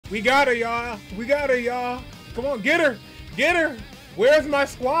We got her, y'all. We got her, y'all. Come on, get her. Get her. Where's my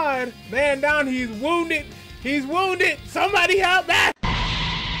squad? Man down, he's wounded. He's wounded. Somebody help me.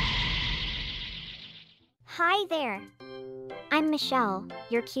 Hi there. I'm Michelle,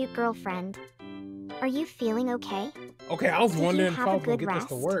 your cute girlfriend. Are you feeling okay? Okay, I was wondering if I was gonna get this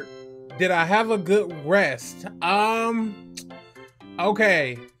to work. Did I have a good rest?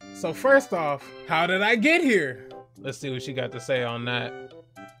 Okay. So first off, how did I get here? Let's see what she got to say on that.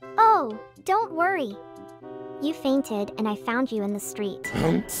 Oh, don't worry. You fainted and I found you in the street.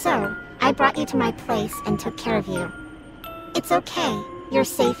 So, I brought you to my place and took care of you. It's okay. You're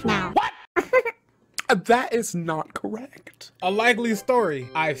safe now. What? That is not correct. A likely story.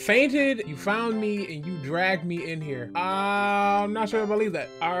 I fainted, you found me, and you dragged me in here. I'm not sure I believe that.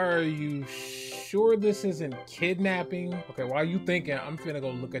 Are you sure this isn't kidnapping? Okay, while you thinking, I'm finna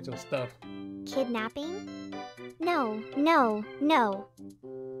go look at your stuff. Kidnapping? No.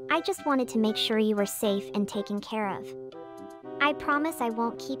 I just wanted to make sure you were safe and taken care of. I promise I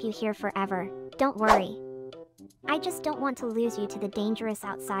won't keep you here forever. Don't worry. I just don't want to lose you to the dangerous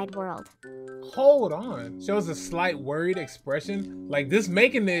outside world. Hold on. Shows a slight worried expression. Like this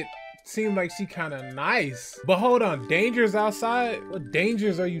making it seem like she kind of nice. But hold on, dangers outside? What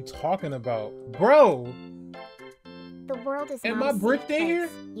dangers are you talking about? Bro! The world is Am not I a safe bricked in place, here?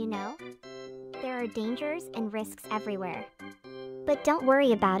 you know? There are dangers and risks everywhere. But don't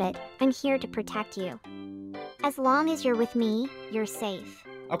worry about it. I'm here to protect you. As long as you're with me, you're safe.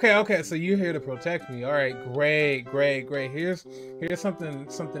 Okay, so you're here to protect me. All right, great. Here's something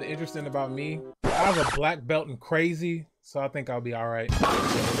interesting about me. I have a black belt in crazy, so I think I'll be all right.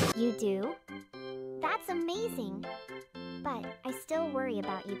 You do? That's amazing. But I still worry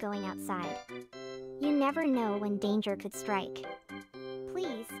about you going outside. You never know when danger could strike.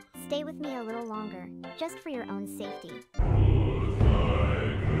 Please, stay with me a little longer, just for your own safety.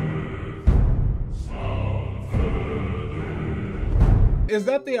 Is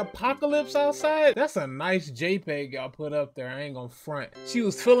that the apocalypse outside? That's a nice JPEG y'all put up there. I ain't gonna front. She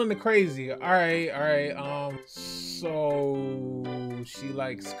was feeling the crazy. All right. So she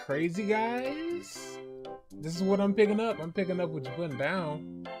likes crazy guys? This is what I'm picking up. I'm picking up what you're putting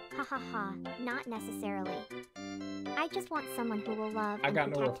down. Ha, not necessarily. I just want someone who will love and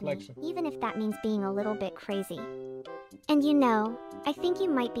protect no reflection. Me, even if that means being a little bit crazy. And you know, I think you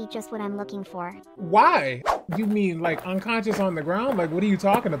might be just what I'm looking for. Why? You mean like unconscious on the ground? Like what are you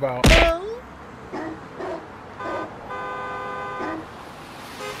talking about?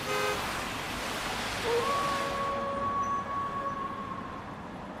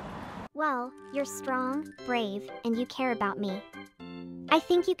 Well, you're strong, brave, and you care about me. I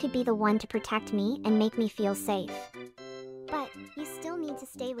think you could be the one to protect me and make me feel safe. But you still need to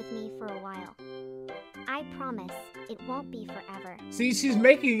stay with me for a while. I promise it won't be forever. See, she's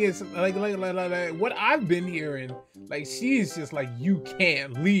making it like what I've been hearing. Like she's just like, you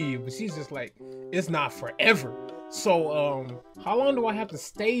can't leave, but she's just like, it's not forever. So how long do I have to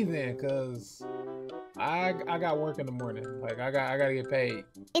stay then? Cause I got work in the morning. Like I gotta get paid.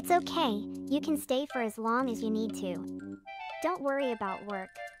 It's okay. You can stay for as long as you need to. Don't worry about work.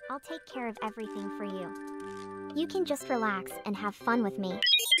 I'll take care of everything for you. You can just relax and have fun with me.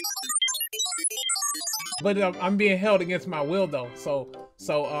 But I'm being held against my will though. So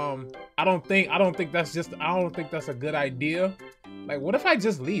I don't think that's a good idea. Like what if I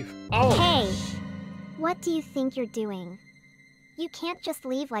just leave? Oh. Hey, what do you think you're doing? You can't just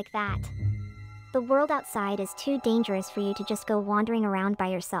leave like that. The world outside is too dangerous for you to just go wandering around by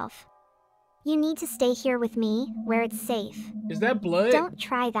yourself. You need to stay here with me, where it's safe. Is that blood? Don't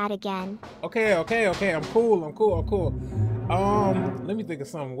try that again. Okay. I'm cool. Let me think of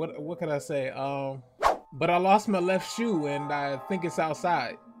something. What could I say? But I lost my left shoe and I think it's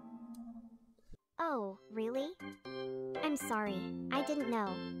outside. Oh, really? I'm sorry. I didn't know.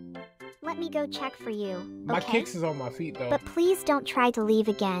 Let me go check for you, okay? My kicks is on my feet though. But please don't try to leave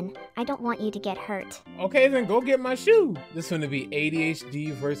again. I don't want you to get hurt. Okay, then go get my shoe. This is gonna be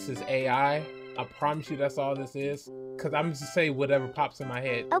ADHD versus AI. I promise you that's all this is. Cause I'm just say whatever pops in my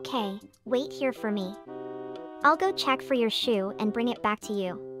head. Okay, wait here for me. I'll go check for your shoe and bring it back to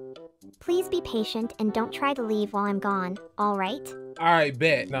you. Please be patient and don't try to leave while I'm gone, alright? Alright,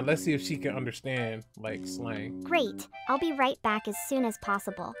 bet. Now let's see if she can understand, like, slang. Great. I'll be right back as soon as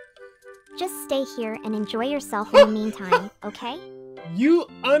possible. Just stay here and enjoy yourself in the meantime, okay? You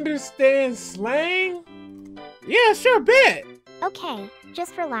understand slang? Yeah, sure, bet. Okay,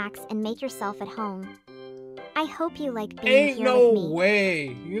 just relax and make yourself at home. I hope you like being here with me. Ain't no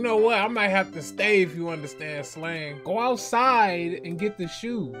way. You know what? I might have to stay if you understand slang. Go outside and get the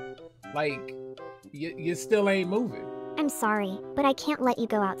shoe. Like, you still ain't moving. I'm sorry, but I can't let you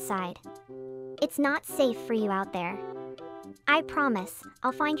go outside. It's not safe for you out there. I promise,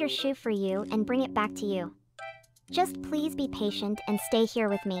 I'll find your shoe for you and bring it back to you. Just please be patient and stay here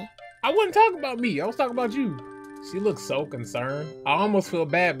with me. I wasn't talking about me. I was talking about you. She looks so concerned. I almost feel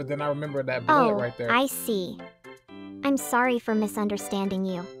bad, but then I remember that blood right there. I see. I'm sorry for misunderstanding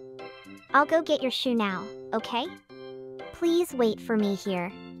you. I'll go get your shoe now, okay? Please wait for me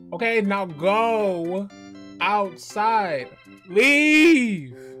here. Okay, now go outside.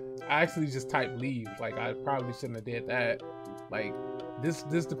 Leave. I actually just typed leave. Like, I probably shouldn't have did that. Like, this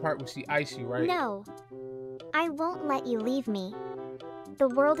the part where she iced you, right? No. I won't let you leave me. The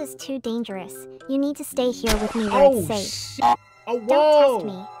world is too dangerous. You need to stay here with me where it's safe. Shit. Oh, whoa. Don't test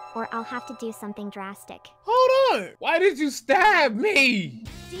me, or I'll have to do something drastic. Hold on. Why did you stab me?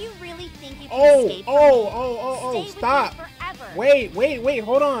 Do you really think you can escape from me? Stay Stop. with me forever. Wait.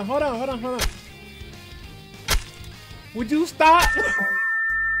 Hold on. Would you stop?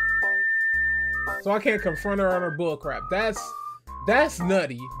 So I can't confront her on her bullcrap. That's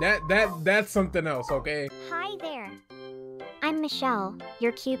nutty. That's something else, okay? Hi there. I'm Michelle,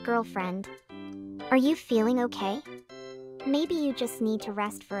 your cute girlfriend. Are you feeling okay? Maybe you just need to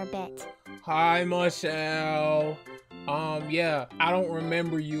rest for a bit. Hi, Michelle. Yeah, I don't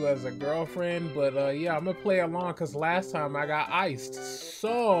remember you as a girlfriend, but yeah, I'm gonna play along because last time I got iced.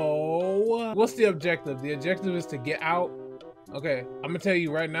 So, what's the objective? The objective is to get out. Okay, I'm gonna tell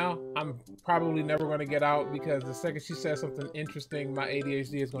you right now, I'm probably never gonna get out because the second she says something interesting, my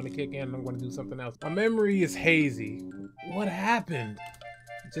ADHD is gonna kick in and I'm gonna do something else. My memory is hazy. What happened?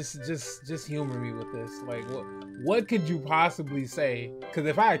 Just humor me with this. Like, what could you possibly say? Because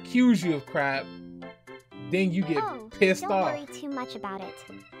if I accuse you of crap, then you get pissed off. Don't worry too much about it.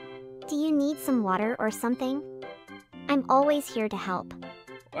 Do you need some water or something? I'm always here to help.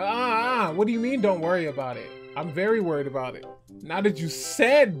 What do you mean don't worry about it? I'm very worried about it. Now that you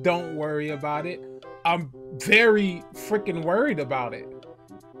said don't worry about it, I'm very freaking worried about it.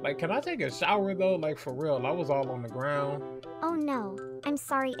 Like, can I take a shower though? Like, for real, I was all on the ground. Oh no, I'm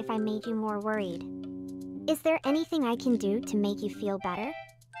sorry if I made you more worried. Is there anything I can do to make you feel better?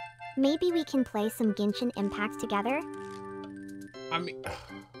 Maybe we can play some Genshin Impact together? I mean,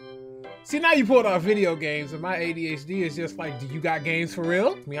 see, now you pulled out video games and my ADHD is just like, do you got games for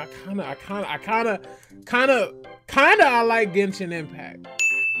real? I mean, I like Genshin Impact.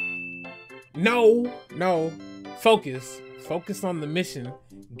 No, focus on the mission.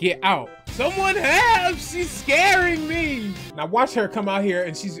 Get out. Someone help! She's scaring me. Now watch her come out here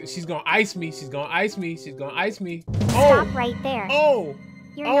and she's gonna ice me. She's gonna ice me. Stop right there.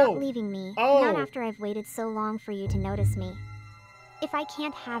 You're not leaving me. Oh. Not after I've waited so long for you to notice me. If I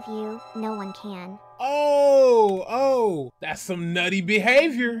can't have you, no one can. Oh, that's some nutty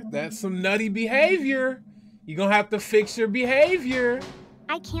behavior. You're gonna have to fix your behavior.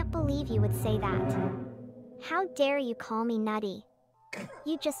 I can't believe you would say that. How dare you call me nutty?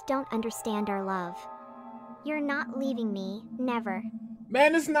 You just don't understand our love. You're not leaving me, never.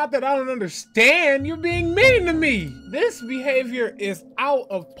 Man, it's not that I don't understand. You're being mean to me. This behavior is out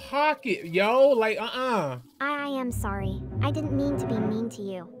of pocket, yo. Like, I am sorry. I didn't mean to be mean to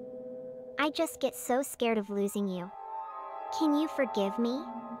you. I just get so scared of losing you. Can you forgive me?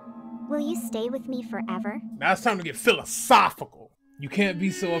 Will you stay with me forever? Now it's time to get philosophical. You can't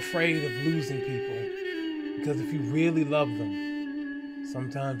be so afraid of losing people. Because if you really love them,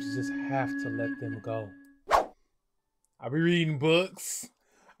 sometimes you just have to let them go. I'll be reading books.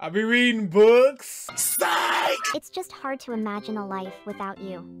 Psych! It's just hard to imagine a life without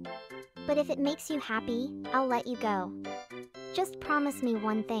you. But if it makes you happy, I'll let you go. Just promise me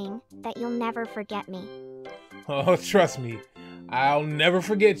one thing, that you'll never forget me. Oh, trust me. I'll never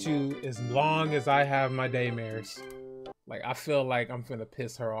forget you as long as I have my daymares. Like, I feel like I'm finna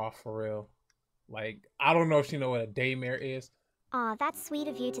piss her off for real. Like, I don't know if she know what a daymare is. Aw, that's sweet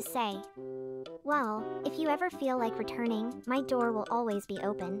of you to say. Well, if you ever feel like returning, my door will always be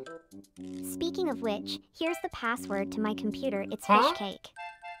open. Speaking of which, here's the password to my computer. It's Fishcake.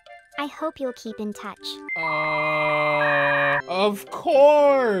 I hope you'll keep in touch. Of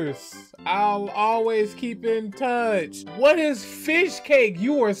course! I'll always keep in touch. What is Fishcake?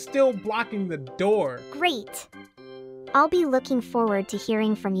 You are still blocking the door. Great! I'll be looking forward to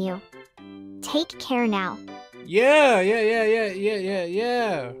hearing from you. Take care now. Yeah,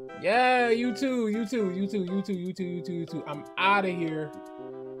 you too. I'm out of here.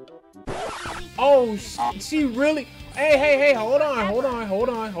 Oh, she really, hey, hold on.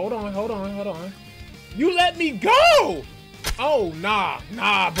 You let me go! Oh, nah,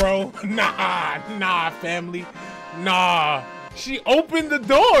 bro. Nah, family. Nah. She opened the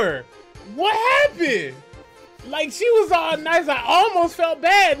door. What happened? Like, she was all nice. I almost felt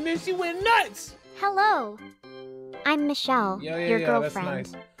bad, and then she went nuts. Hello. I'm Michelle, your girlfriend.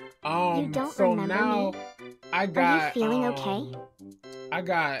 That's nice. You don't so remember now me? I got. Are you feeling okay? I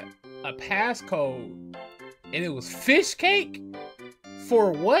got a passcode, and it was fish cake.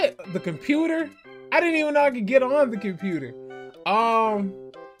 For what? The computer? I didn't even know I could get on the computer.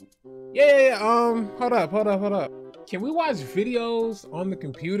 Yeah. Hold up. Can we watch videos on the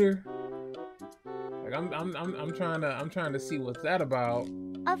computer? Like, I'm trying to see what's that about.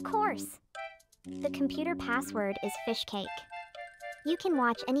 Of course. The computer password is fish cake. You can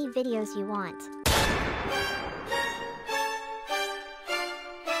watch any videos you want.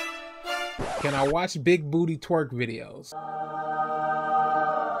 Can I watch big booty twerk videos?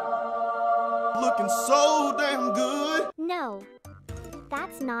 Looking so damn good. No,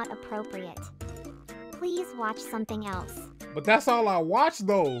 that's not appropriate. Please watch something else. But that's all I watched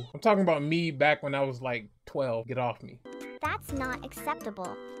though. I'm talking about me back when I was like 12. Get off me. That's not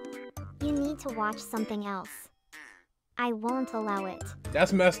acceptable. You need to watch something else. I won't allow it.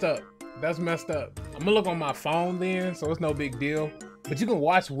 That's messed up. That's messed up. I'm gonna look on my phone then, so it's no big deal. But you can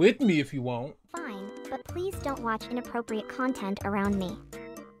watch with me if you want. Fine, but please don't watch inappropriate content around me.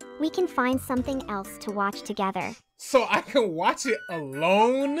 We can find something else to watch together. So I can watch it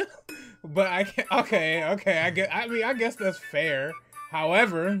alone? But I can't. Okay. I guess that's fair.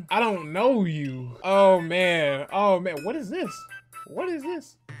 However, I don't know you. Oh man. What is this? What is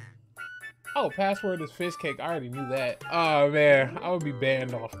this? Oh, password is fish cake. I already knew that. Oh man, I would be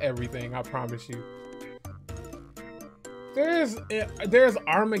banned off everything. I promise you. There's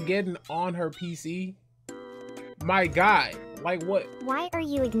Armageddon on her PC. My God, like what? Why are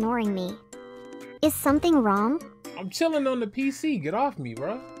you ignoring me? Is something wrong? I'm chilling on the PC. Get off me,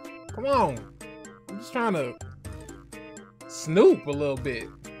 bro. Come on. I'm just trying to snoop a little bit.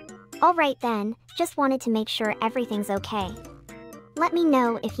 Alright then, just wanted to make sure everything's okay. Let me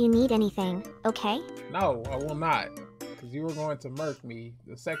know if you need anything, okay? No, I will not. Because you were going to murk me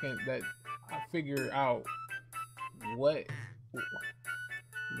the second that I figure out what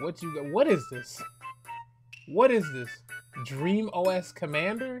you got. What is this? What is this? Dream OS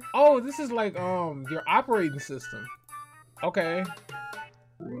Commander? Oh, this is like your operating system. Okay.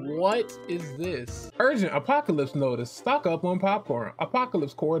 What is this? Urgent apocalypse notice. Stock up on popcorn.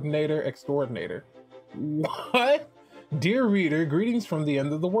 Apocalypse coordinator extraordinator. What? Dear reader, greetings from the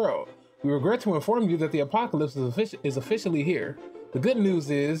end of the world. We regret to inform you that the apocalypse is officially here. The good news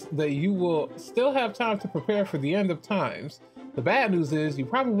is that you will still have time to prepare for the end of times. The bad news is you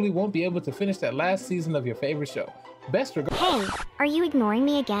probably won't be able to finish that last season of your favorite show. Best regards. Hey, are you ignoring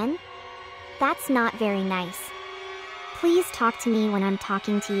me again? That's not very nice. Please talk to me when I'm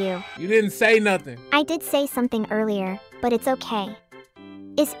talking to you. You didn't say nothing. I did say something earlier, but it's okay.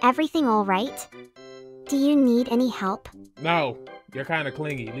 Is everything all right? Do you need any help? No, you're kind of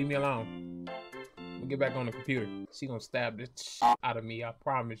clingy. Leave me alone. We'll get back on the computer. She gonna stab the shit out of me, I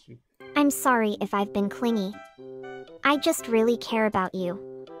promise you. I'm sorry if I've been clingy. I just really care about you.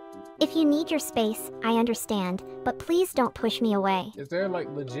 If you need your space, I understand, but please don't push me away. Is there like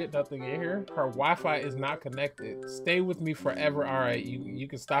legit nothing in here? Her Wi-Fi is not connected. Stay with me forever. All right, you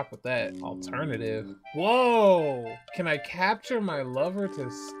can stop with that. Alternative. Whoa! Can I capture my lover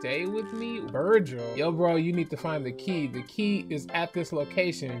to stay with me? Virgil. Yo, bro, you need to find the key. The key is at this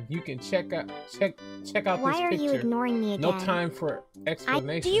location. You can check out this picture. Why are you ignoring me again? No time for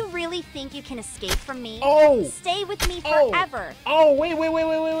explanation. Do you really think you can escape from me? Oh! Stay with me forever. Oh, wait.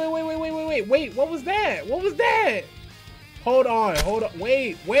 Wait, what was that? What was that? Hold on.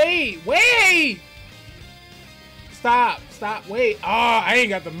 Wait. Stop, wait. Oh, I ain't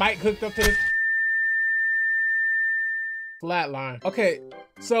got the mic hooked up to this. Flatline. Okay,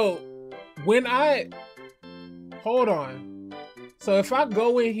 so when hold on. So if I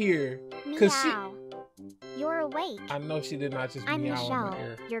go in here, cause Meow. You're awake. I know she did not just I'm meow in my Michelle,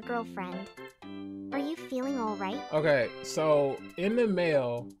 ear. your girlfriend. Are you feeling all right? Okay, so in the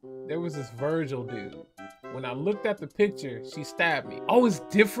mail, there was this Virgil dude. When I looked at the picture, she stabbed me. Oh, it's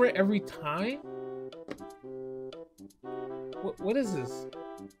different every time? What is this?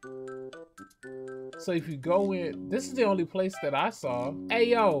 So if you go in, this is the only place that I saw. Hey,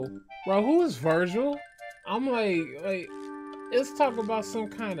 yo, bro, who is Virgil? I'm like, let's talk about some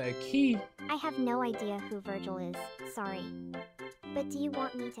kind of key. I have no idea who Virgil is. Sorry. But do you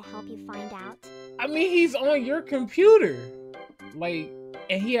want me to help you find out? I mean, he's on your computer. Like,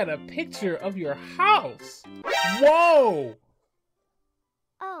 and he had a picture of your house. Whoa!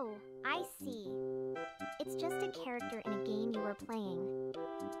 Oh, I see. It's just a character in a game you were playing.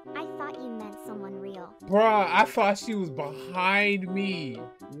 I thought you meant someone real. Bruh, I thought she was behind me.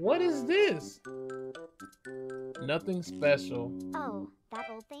 What is this? Nothing special. Oh, that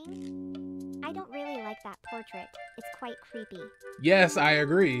old thing? I don't really like that portrait. It's quite creepy. Yes, I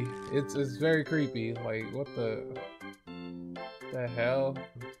agree. It's very creepy. Like, what the hell?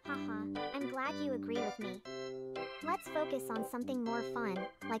 Haha, I'm glad you agree with me. Let's focus on something more fun,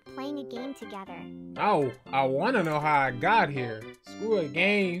 like playing a game together. Oh, I want to know how I got here. Screw a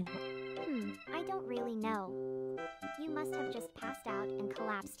game. I don't really know. You must have just passed out and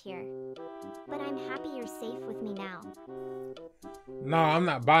collapsed here. But I'm happy you're safe with me now. No, I'm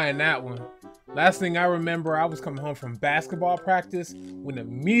not buying that one. Last thing I remember, I was coming home from basketball practice when a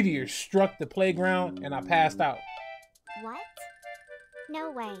meteor struck the playground and I passed out. What?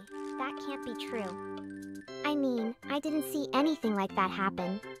 No way. That can't be true. I mean, I didn't see anything like that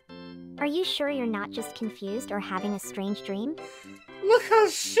happen. Are you sure you're not just confused or having a strange dream? Look how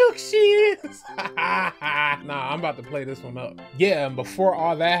shook she is. Nah, I'm about to play this one up. Yeah, and before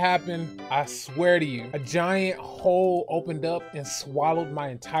all that happened, I swear to you, a giant hole opened up and swallowed my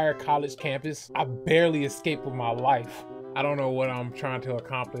entire college campus. I barely escaped with my life. I don't know what I'm trying to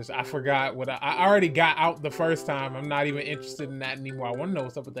accomplish. I forgot what I already got out the first time. I'm not even interested in that anymore. I want to know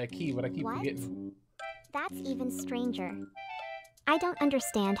what's up with that key, but I keep forgetting. That's even stranger. I don't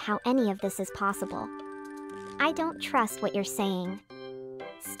understand how any of this is possible. I don't trust what you're saying.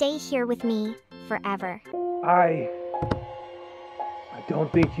 Stay here with me forever. I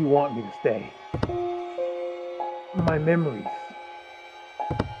don't think you want me to stay. My memories,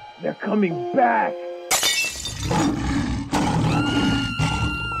 they're coming back.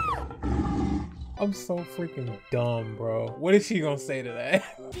 I'm so freaking dumb, bro. What is she gonna say to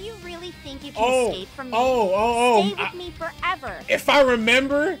that? Do you really think you can escape from me? Stay with me forever. If I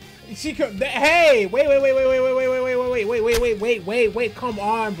remember, she could. Hey, wait, come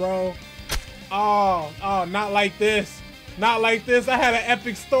on, bro. Oh, not like this. Not like this. I had an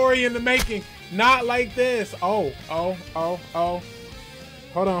epic story in the making. Not like this. Oh. Hold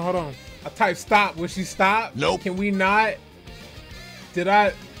on. I typed stop. Will she stop? Nope. Can we not? Did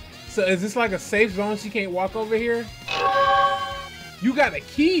I? So is this like a safe zone? She can't walk over here? You got a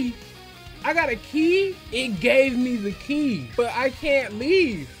key? I got a key? It gave me the key, but I can't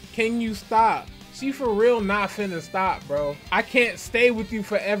leave. Can you stop? She for real not finna stop, bro. I can't stay with you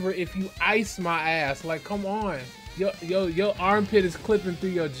forever if you ice my ass. Like, come on. Your armpit is clipping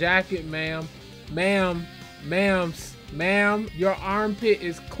through your jacket, ma'am. Ma'am, your armpit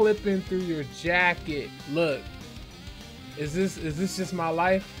is clipping through your jacket. Look, is this just my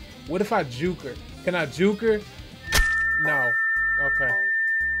life? What if I juke her? Can I juke her? No. Okay.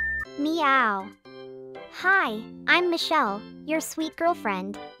 Meow. Hi, I'm Michelle, your sweet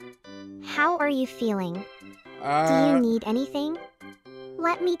girlfriend. How are you feeling? Do you need anything?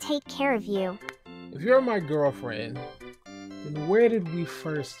 Let me take care of you. If you're my girlfriend, then where did we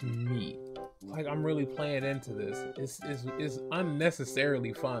first meet? Like, I'm really playing into this. It's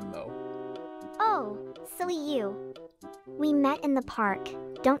unnecessarily fun, though. Oh, silly you. We met in the park.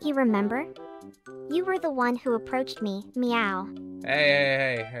 Don't you remember? You were the one who approached me, Meow.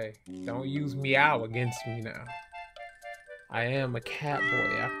 Hey. Don't use meow against me now. I am a cat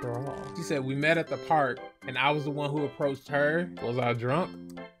boy after all. She said we met at the park and I was the one who approached her. Was I drunk?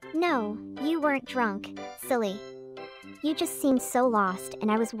 No, you weren't drunk, silly. You just seemed so lost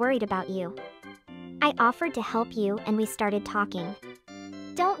and I was worried about you. I offered to help you and we started talking.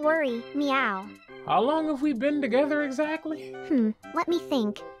 Don't worry, Meow. How long have we been together exactly? Let me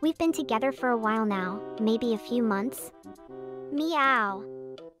think. We've been together for a while now, maybe a few months. Meow.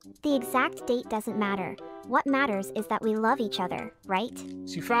 The exact date doesn't matter. What matters is that we love each other, right?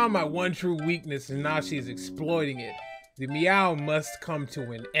 She found my one true weakness and now she's exploiting it. The meow must come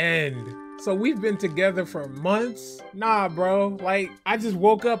to an end. So we've been together for months? Nah, bro. Like, I just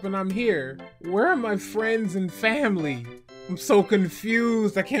woke up and I'm here. Where are my friends and family? I'm so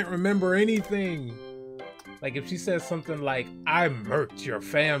confused. I can't remember anything. Like, if she says something like, I murked your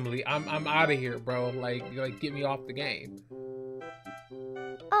family, I'm out of here, bro. Like, get me off the game.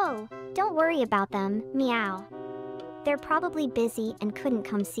 Oh, don't worry about them, Meow. They're probably busy and couldn't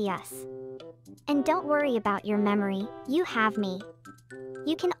come see us. And don't worry about your memory, you have me.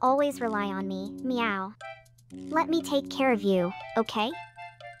 You can always rely on me, Meow. Let me take care of you, okay?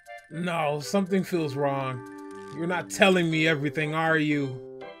 No, something feels wrong. You're not telling me everything, are you?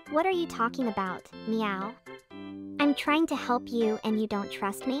 What are you talking about, Meow? I'm trying to help you and you don't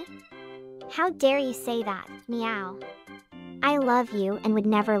trust me? How dare you say that, Meow? I love you and would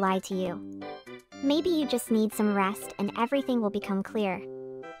never lie to you. Maybe you just need some rest and everything will become clear.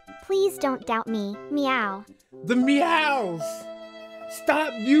 Please don't doubt me, Meow. The meows!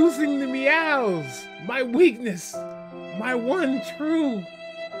 Stop using the meows! My weakness! My one true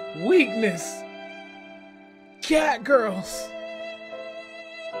weakness! Cat girls.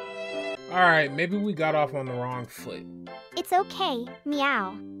 Alright, maybe we got off on the wrong foot. It's okay,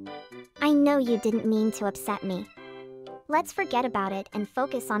 meow. I know you didn't mean to upset me. Let's forget about it and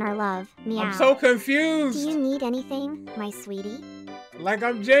focus on our love, meow. I'm so confused. Do you need anything, my sweetie? Like,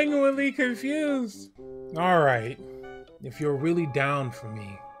 I'm genuinely confused. Alright, if you're really down for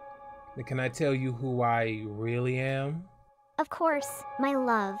me, then can I tell you who I really am? Of course, my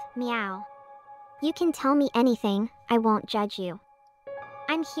love, meow. You can tell me anything, I won't judge you.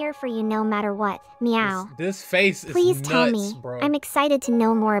 I'm here for you no matter what, meow. This face is Please nuts, tell me. bro. I'm excited to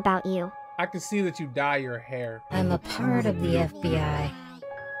know more about you. I can see that you dye your hair. I'm a part of the FBI.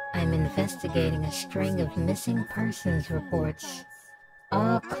 I'm investigating a string of missing persons reports.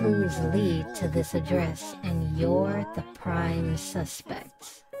 All clues lead to this address, and you're the prime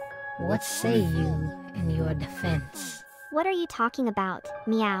suspect. What say you in your defense? What are you talking about,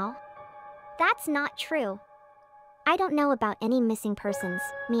 meow? That's not true. I don't know about any missing persons,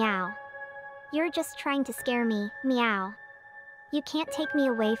 meow. You're just trying to scare me, meow. You can't take me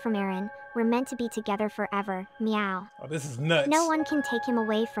away from Aaron. We're meant to be together forever, meow. Oh, this is nuts. No one can take him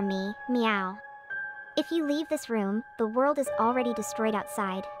away from me, meow. If you leave this room, the world is already destroyed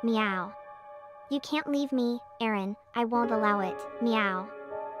outside, meow. You can't leave me, Aaron. I won't allow it, meow.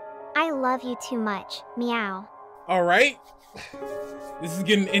 I love you too much, meow. Alright. This is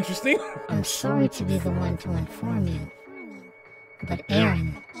getting interesting. I'm sorry to be the one to inform you, but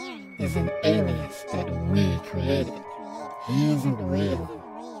Aaron is an alias that we created. He isn't real,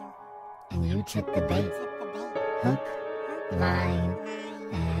 and you took the bait. Hook, line,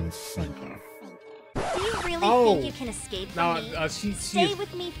 and sinker. Do you really think you can escape from me? Stay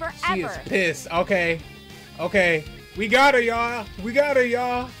with me forever. She is pissed. Okay. Okay. We got her, y'all. We got her,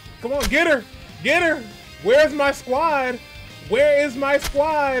 y'all. Come on, get her. Get her. Where's my squad? Where is my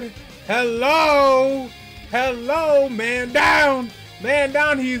squad? Hello? Hello, man down. Man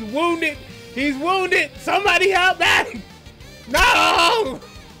down, he's wounded. He's wounded. Somebody help me. No!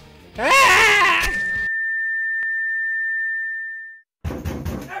 Ah!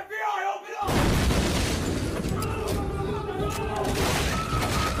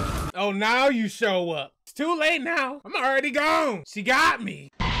 Oh, now you show up. It's too late now. I'm already gone. She got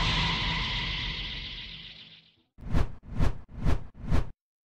me.